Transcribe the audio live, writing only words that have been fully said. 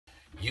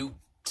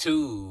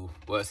YouTube,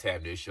 what's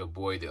happening? It's your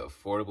boy, the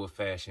affordable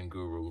fashion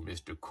guru,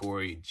 Mr.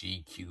 Corey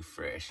GQ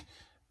Fresh,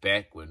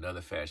 back with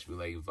another fashion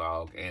related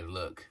vlog. And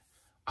look,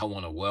 I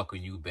want to welcome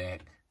you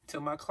back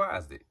to my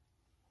closet.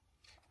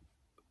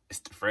 It's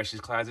the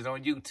freshest closet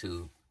on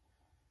YouTube.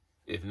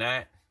 If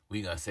not,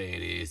 we gonna say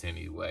it is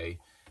anyway.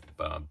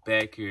 But I'm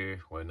back here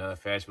with another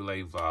fashion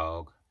related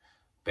vlog,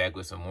 back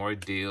with some more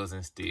deals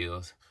and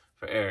steals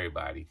for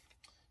everybody.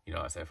 You know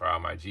what I'm saying? For all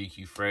my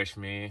GQ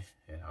freshmen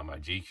and all my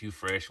GQ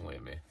fresh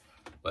women.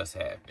 What's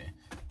happening?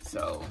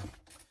 So,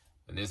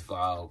 in this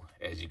vlog,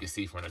 as you can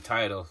see from the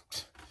title,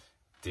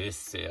 this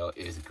sale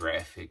is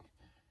graphic.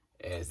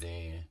 As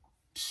in,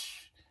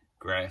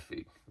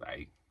 graphic.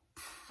 Like,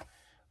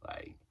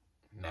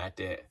 not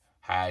that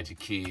hide your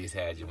kids,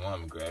 hide your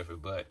woman graphic,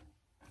 but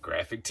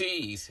graphic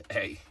tees.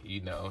 Hey,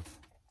 you know,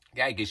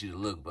 gotta get you to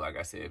look. But like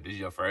I said, if this is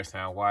your first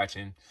time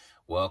watching,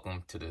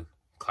 welcome to the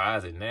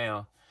closet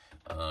now.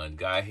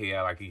 Guy here,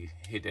 I like you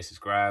hit that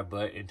subscribe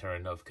button,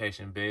 turn the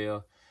notification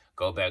bell.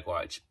 Go back,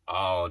 watch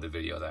all the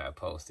videos I have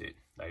posted.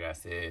 Like I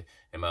said,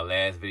 in my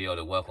last video,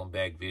 the welcome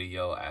back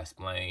video, I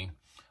explained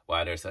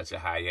why there's such a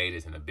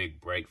hiatus and a big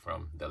break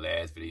from the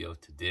last video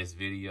to this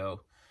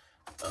video.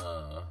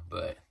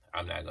 But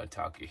I'm not going to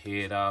talk your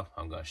head off.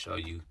 I'm going to show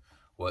you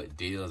what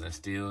deals and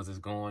steals is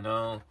going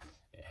on.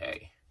 And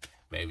hey,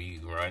 maybe you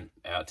can run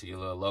out to your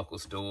little local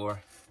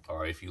store,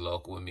 or if you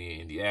local with me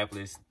in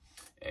Indianapolis,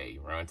 hey,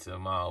 run to the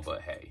mall.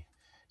 But hey,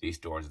 these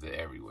stores are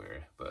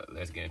everywhere. But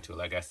let's get into it.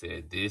 Like I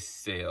said, this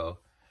sale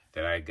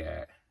that I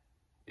got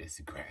is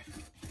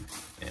graphic.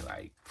 And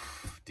like,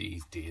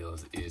 these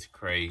deals is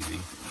crazy.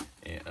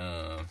 And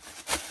I'm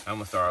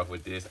gonna start off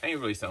with this.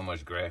 Ain't really so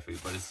much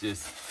graphic, but it's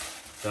just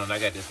something. I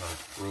got this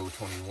on Rule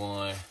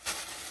 21. Is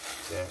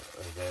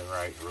that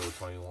right? Rule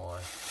 21.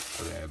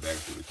 Put that back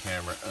to the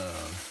camera.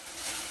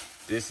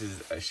 This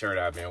is a shirt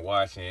I've been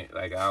watching.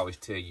 Like I always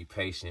tell you,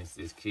 patience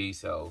is key.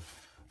 So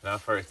now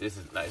first, this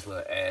is a nice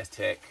little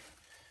Aztec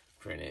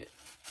printed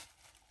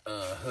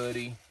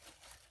hoodie.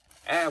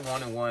 I had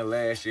one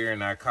last year,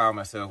 and I called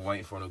myself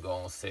waiting for them to go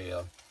on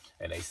sale,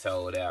 and they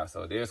sold out.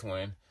 So this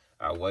one,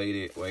 I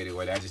waited.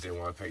 I just didn't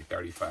want to pay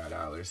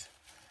 $35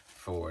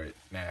 for it.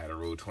 Now the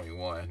Rule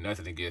 21,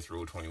 nothing against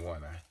Rule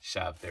 21. I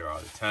shop there all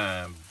the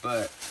time,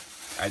 but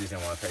I just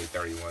didn't want to pay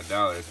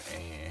 $31.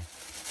 And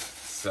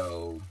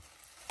so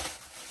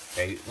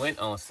they went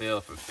on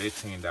sale for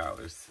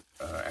 $15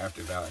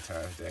 after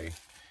Valentine's Day.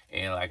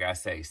 And like I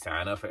say,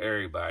 sign up for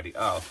everybody.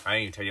 Oh, I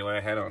ain't even tell you what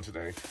I had on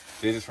today.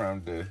 This is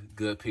from the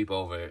good people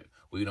over at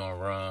We Don't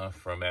Run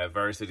From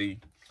Adversity.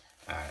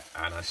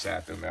 I done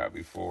shopped them out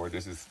before.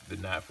 This is the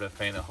Not For the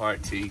Faint of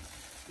Heart tee.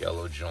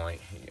 Yellow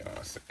joint, you know,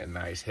 a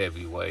nice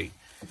heavyweight.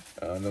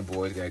 The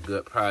boys got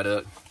good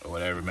product or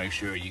whatever. Make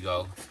sure you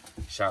go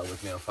shop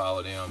with them,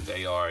 follow them.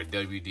 They are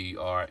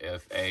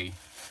WDRFA.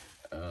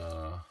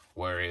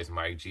 Whereas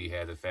Mike G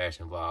has a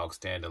fashion vlog,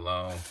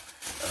 standalone.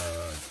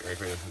 Very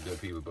credit for good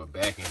people. But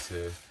back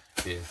into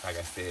this, like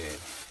I said,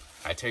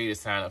 I tell you to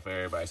sign up for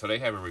everybody. So they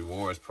have a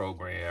rewards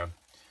program.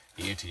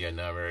 You enter your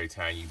number every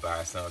time you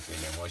buy something,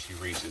 and once you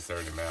reach a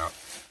certain amount,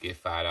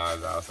 get $5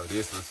 off. So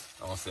this was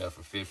on sale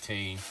for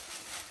 $15.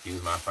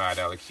 Use my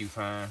 $5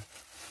 coupon,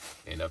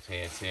 end up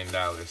paying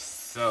 $10.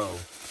 So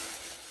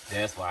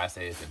that's why I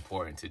say it's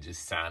important to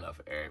just sign up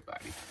for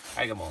everybody.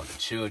 I got on the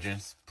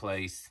children's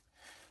place.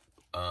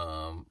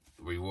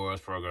 Rewards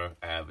program.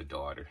 I have a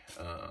daughter.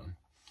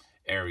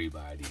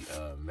 Everybody,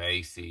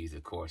 Macy's,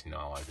 of course, you know,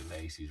 I like the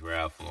Macy's,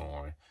 Ralph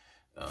Lauren,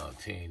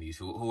 Penny's,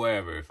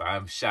 whoever. If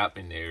I'm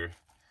shopping there,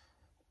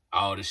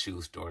 all the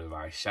shoe stores, if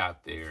I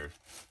shop there,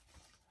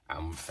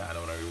 I'm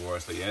signing on a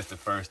reward. So yeah, that's the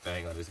first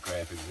thing on this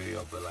graphic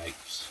video. But like,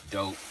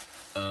 dope.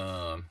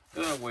 Gonna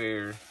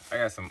wear. I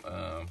got some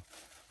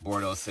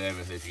Bordeaux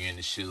 7s if you're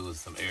into shoes.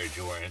 Some Air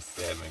Jordan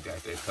 7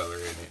 got that color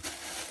in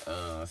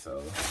it.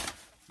 So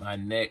my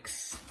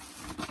next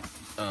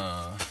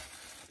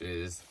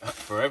is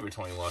Forever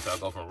 21. So I'll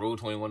go from Rule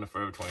 21 to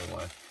Forever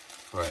 21.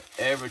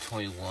 Forever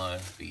 21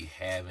 be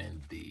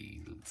having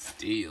the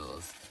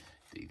steals,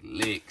 the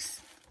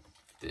licks,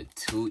 the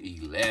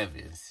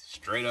 211s,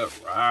 straight up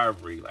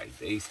robbery. Like,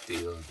 they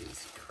steals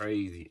is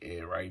crazy.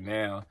 And right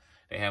now,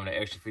 they having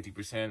an extra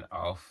 50%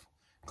 off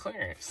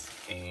clearance.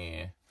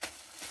 And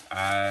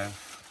I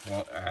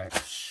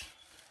just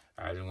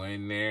went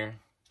in there,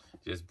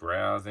 just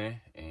browsing,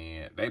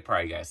 and they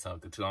probably got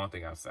something too. I don't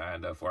think I'm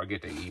signed up for. I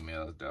get their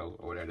emails though,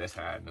 or whatever. That's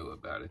how I knew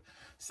about it.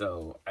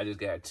 So I just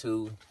got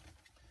two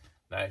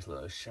nice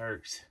little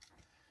shirts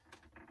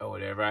or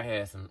whatever. I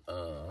had some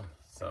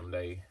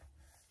they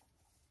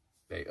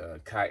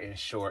cotton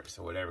shorts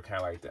or whatever,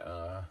 kind of like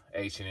the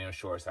H&M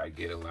shorts I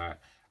get a lot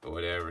or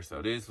whatever.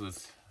 So this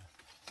was,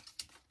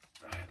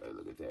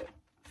 look at that,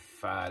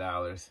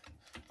 $5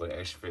 with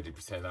extra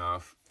 50%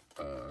 off.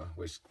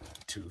 Which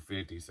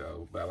 $250.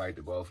 So, but I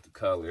like both the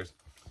colors.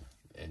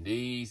 And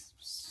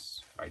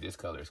these, like, this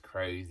color is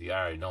crazy.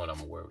 I already know what I'm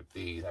gonna wear with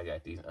these. I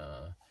got these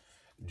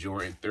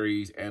Jordan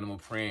 3s, animal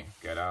print.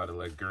 Got all the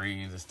like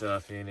greens and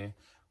stuff in it.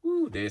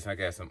 Woo, this I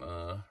got some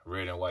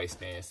red and white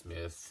Stan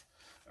Smiths.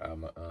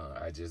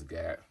 I just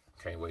got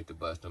Can't wait to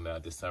bust them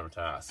out this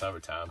summertime.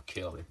 Summertime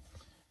killing.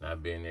 And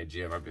I've been in that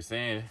gym. I've been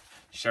saying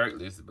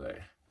shirtless, but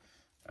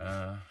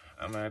I'm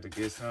gonna have to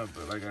get some.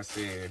 But like I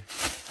said,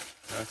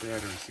 I still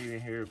have the receipt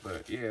in here.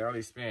 But yeah, I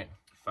only spent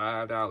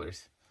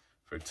 $5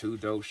 for 2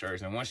 dope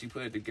shirts. And once you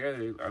put it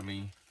together, I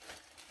mean,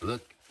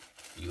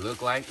 you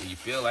look like and you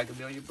feel like $1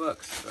 million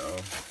bucks. So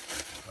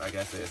like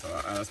I said,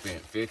 so I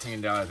spent $15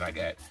 and I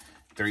got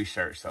 3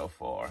 shirts so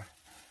far.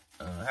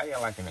 How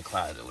y'all like in the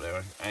closet or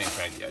whatever? I ain't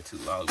trying to get too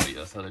long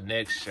video. So the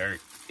next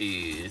shirt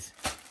is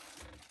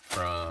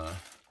from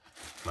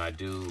my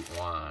dude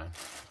Juan,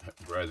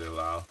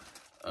 brother-in-law.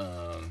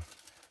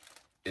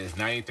 It's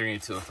 93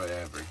 until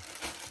forever.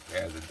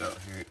 It has a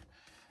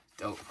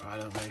dope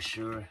product. Make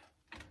sure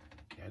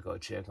y'all go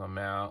check them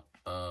out.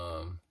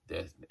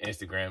 That's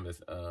Instagram is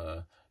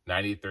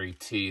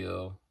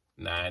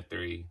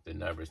 93til93. The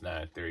number's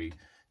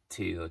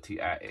 93til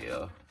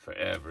TIL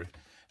forever.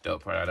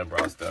 Dope product. I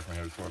brought stuff from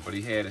him before, but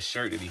he had a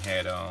shirt that he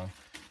had on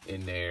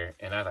in there,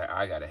 and I was like,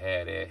 I gotta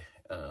have that.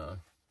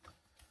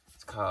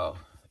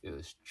 It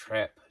was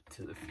Trap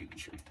to the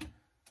Future.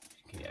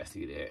 Can y'all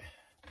see that?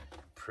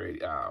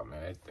 Pretty. Oh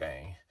man, that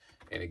thing.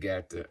 And it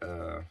got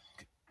the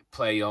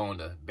play on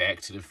the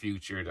Back to the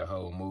Future, the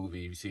whole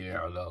movie. You see it,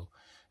 I don't know.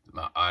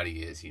 My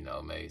audience, you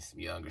know, maybe some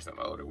younger, some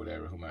older,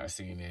 whatever, who might have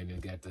seen it. And it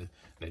got the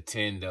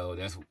Nintendo.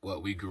 That's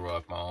what we grew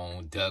up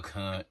on. Duck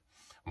Hunt,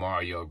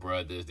 Mario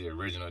Brothers, the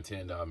original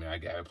Nintendo. I mean, I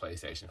got a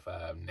PlayStation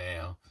 5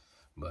 now.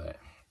 But,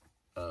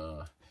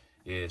 yeah,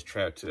 it's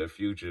Trap to the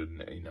Future.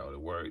 You know, the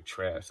word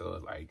trap. So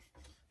it's like,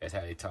 that's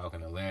how they talk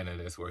in Atlanta.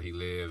 That's where he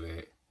lived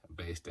at,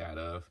 based out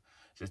of.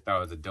 Just thought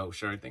it was a dope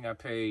shirt. I think I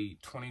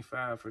paid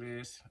 $25 for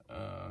this.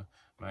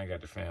 I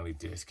got the family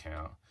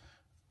discount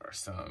or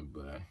something,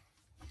 but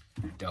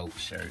dope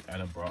shirt. I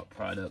done brought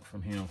product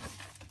from him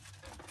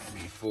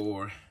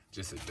before.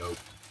 Just a dope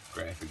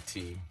graphic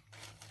tee.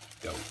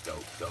 Dope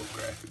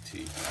graphic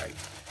tee. Like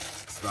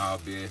small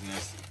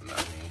business. I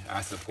mean, I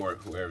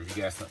support whoever. If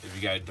you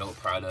got a dope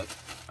product,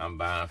 I'm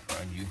buying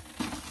from you.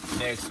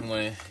 Next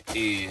one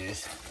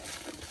is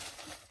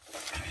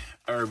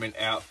Urban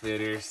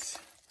Outfitters.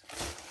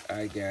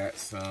 I got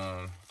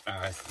some.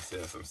 I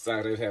sell some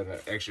socks. They have an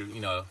extra,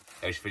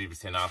 extra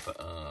 50% off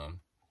of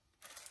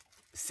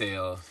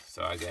sale.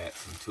 So I got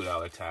some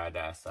 $2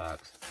 tie-dye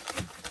socks.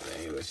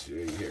 Then let's show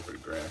you here for the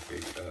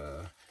graphic.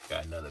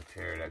 Got another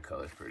pair. That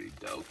color's pretty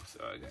dope. So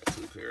I got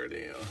 2 pair of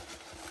them.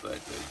 But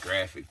the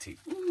graphic tee.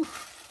 Woo.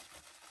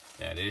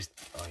 Now this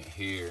on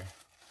here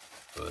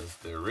was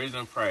the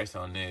original price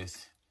on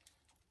this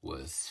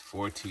was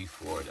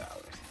 $44.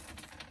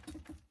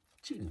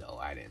 But you know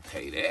I didn't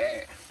pay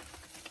that.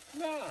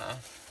 Nah.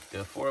 The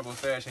Affordable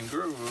Fashion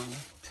Guru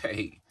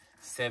paid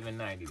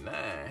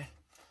 $7.99.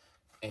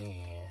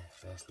 And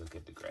let's look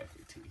at the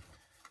graphic tee.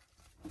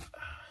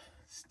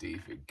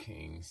 Stephen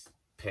King's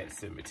Pet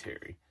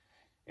Cemetery.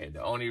 And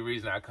the only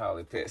reason I call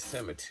it Pet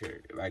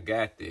Cemetery, I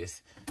got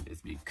this,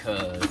 is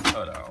because,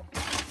 hold on.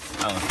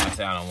 I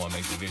don't want to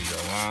make the video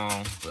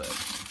long, but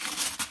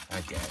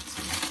I got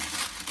to.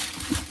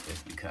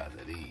 It's because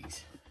of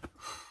these.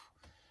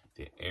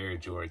 The Air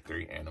Jordan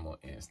 3 Animal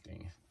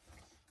Instinct.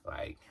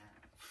 Like,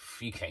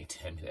 you can't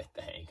tell me that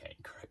thing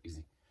ain't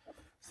crazy.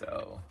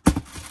 So,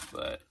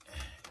 but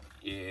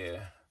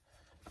yeah,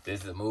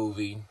 this is a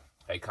movie.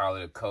 They call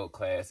it a cult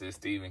classic.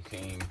 Stephen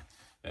King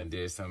and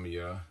did some of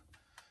your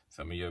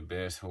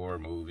best horror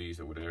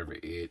movies or whatever.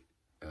 It,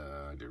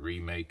 the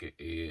remake of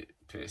It,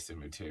 Pet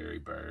Cemetery,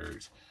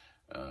 Birds,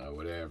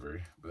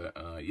 whatever. But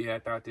yeah, I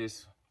thought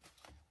this was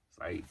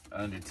like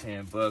under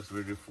 $10.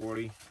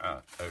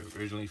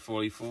 Originally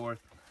 44.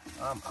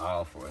 I'm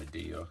all for a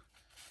deal.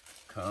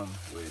 Come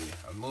with it.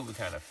 I'm moving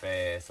kind of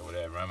fast or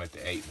whatever. I'm at the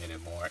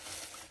 8-minute mark.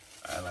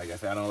 Like I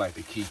said, I don't like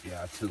to keep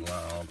y'all too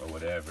long or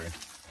whatever.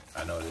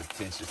 I know the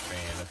attention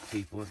span of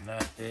people is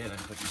not there. Let me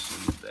put the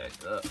shoes back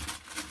up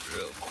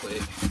real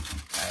quick.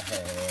 I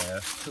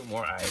have 2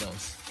 more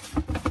items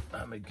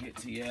I'm gonna get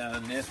to y'all.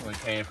 And this one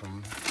came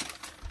from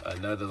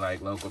another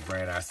like local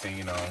brand I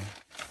seen on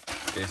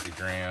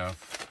Instagram.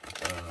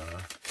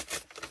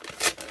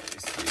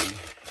 Let's see,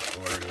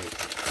 ordered it.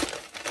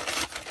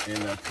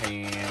 End up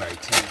paying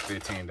like $10,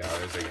 $15.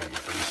 They got me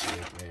free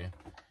shipping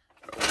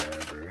or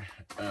whatever.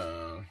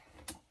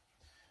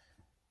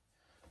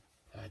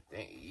 I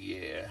think,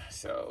 yeah.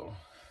 So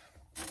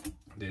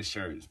this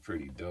shirt is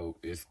pretty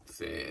dope. It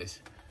says,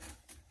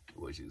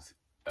 which is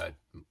the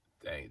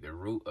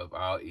root of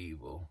all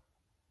evil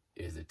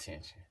is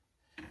attention.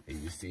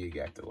 And you see it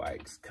got the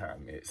likes,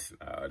 comments,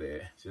 all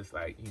that. Just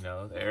like,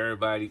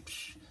 everybody,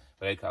 what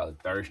they call it,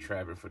 thirst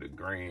trapping for the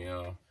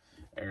gram,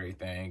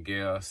 everything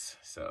else.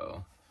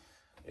 So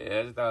yeah,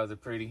 I just thought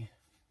it was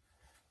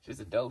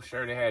just a dope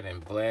shirt. It had in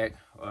black.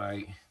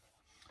 Like,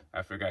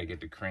 I figured I'd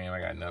get the cream.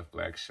 I got enough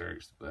black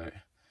shirts, but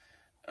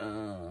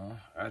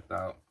I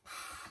thought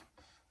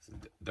it's a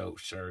dope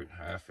shirt.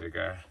 I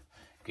figured I'd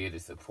get to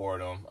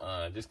support them.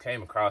 Just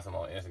came across them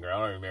on Instagram. I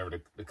don't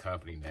remember the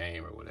company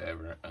name or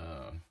whatever.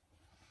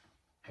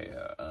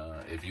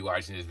 If you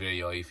watching this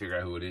video, you figure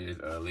out who it is.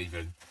 Leave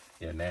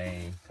your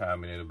name,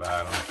 comment in the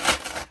bottom.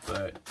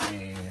 But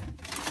and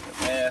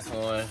the last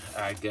one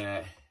I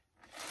got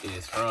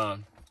is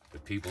from the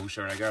people who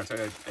shirt I got.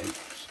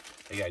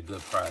 They got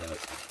good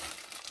product,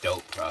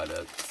 dope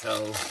product.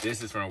 So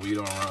this is from We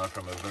Don't Run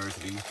from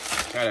Adversity.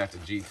 Shout out to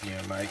GP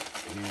and Mike.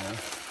 Yeah,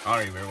 I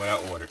don't even remember what I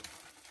ordered.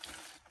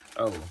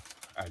 Oh,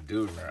 I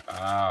do remember.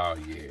 Oh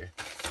yeah,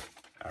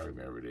 I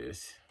remember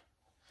this.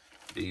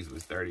 These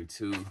was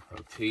 32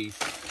 a piece.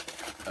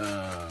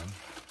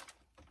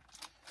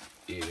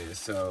 Yeah,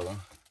 so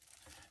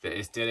the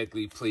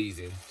aesthetically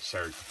pleasing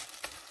shirt.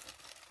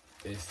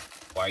 This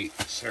white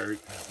shirt.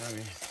 Let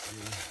me see.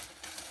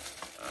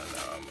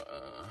 I'm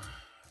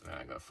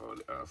not gonna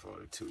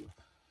fold it too.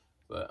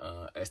 But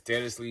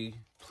aesthetically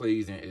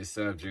pleasing is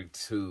subject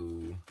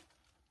to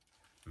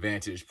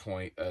vantage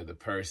point of the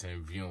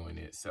person viewing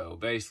it. So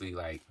basically,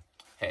 like,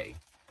 hey,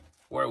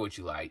 wear what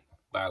you like,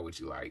 buy what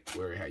you like,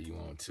 wear it how you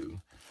want to,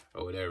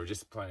 or whatever.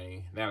 Just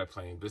plain, not a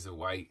plain, just a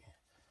white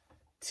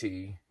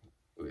tee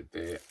with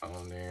that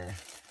on there.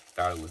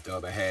 Thought it was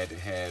dope. I had to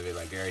have it.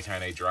 Like every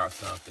time they drop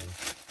something,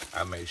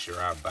 I make sure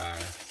I buy,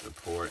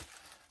 support.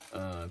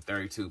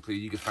 32,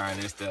 please. You can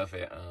find this stuff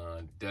at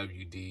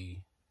WDRFA.com.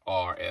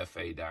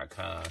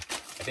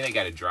 I think they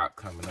got a drop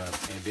coming up.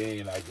 And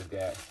then I just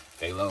got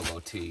their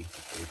logo tee.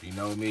 If you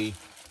know me,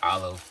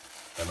 olive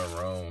and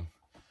maroon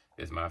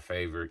is my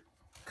favorite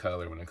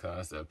color when it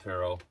comes to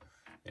apparel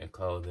and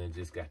clothing.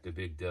 Just got the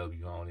big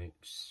W on it.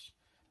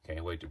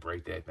 Can't wait to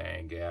break that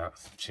thing out.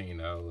 Some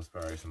chinos,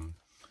 probably some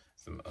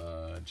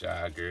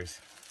joggers,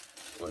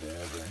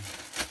 whatever.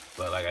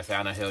 But like I said,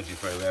 I done held you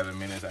for 11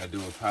 minutes. I do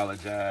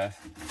apologize.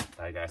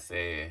 Like I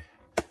said,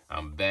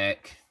 I'm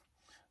back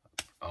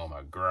on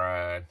my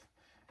grind.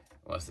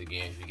 Once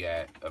again, if you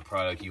got a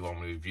product you want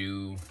me to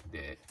review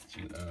that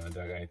you don't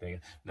got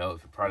anything, no,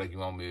 if a product you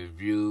want me to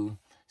review,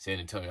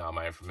 send it to me, all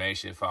my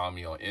information. Follow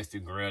me on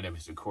Instagram at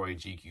Mr. Corey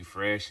GQ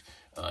Fresh.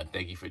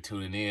 Thank you for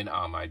tuning in,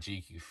 all my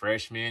GQ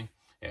freshmen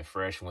and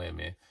fresh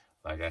women.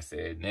 Like I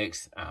said,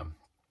 next,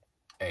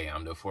 hey,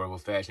 I'm the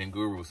affordable fashion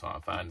guru, so I'm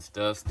finding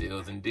stuff,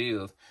 steals, and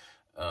deals.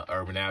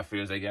 Urban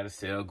Outfitters, they got a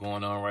sale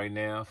going on right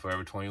now.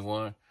 Forever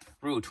 21,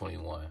 Rule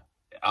 21.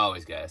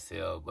 Always got a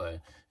sale,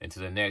 but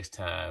until the next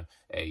time,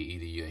 hey,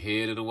 either you're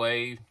ahead of the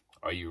wave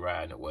or you're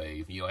riding the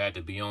wave. You don't have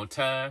to be on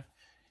time.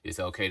 It's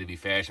okay to be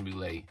fashionably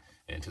late.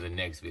 And until the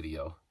next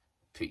video,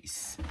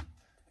 peace.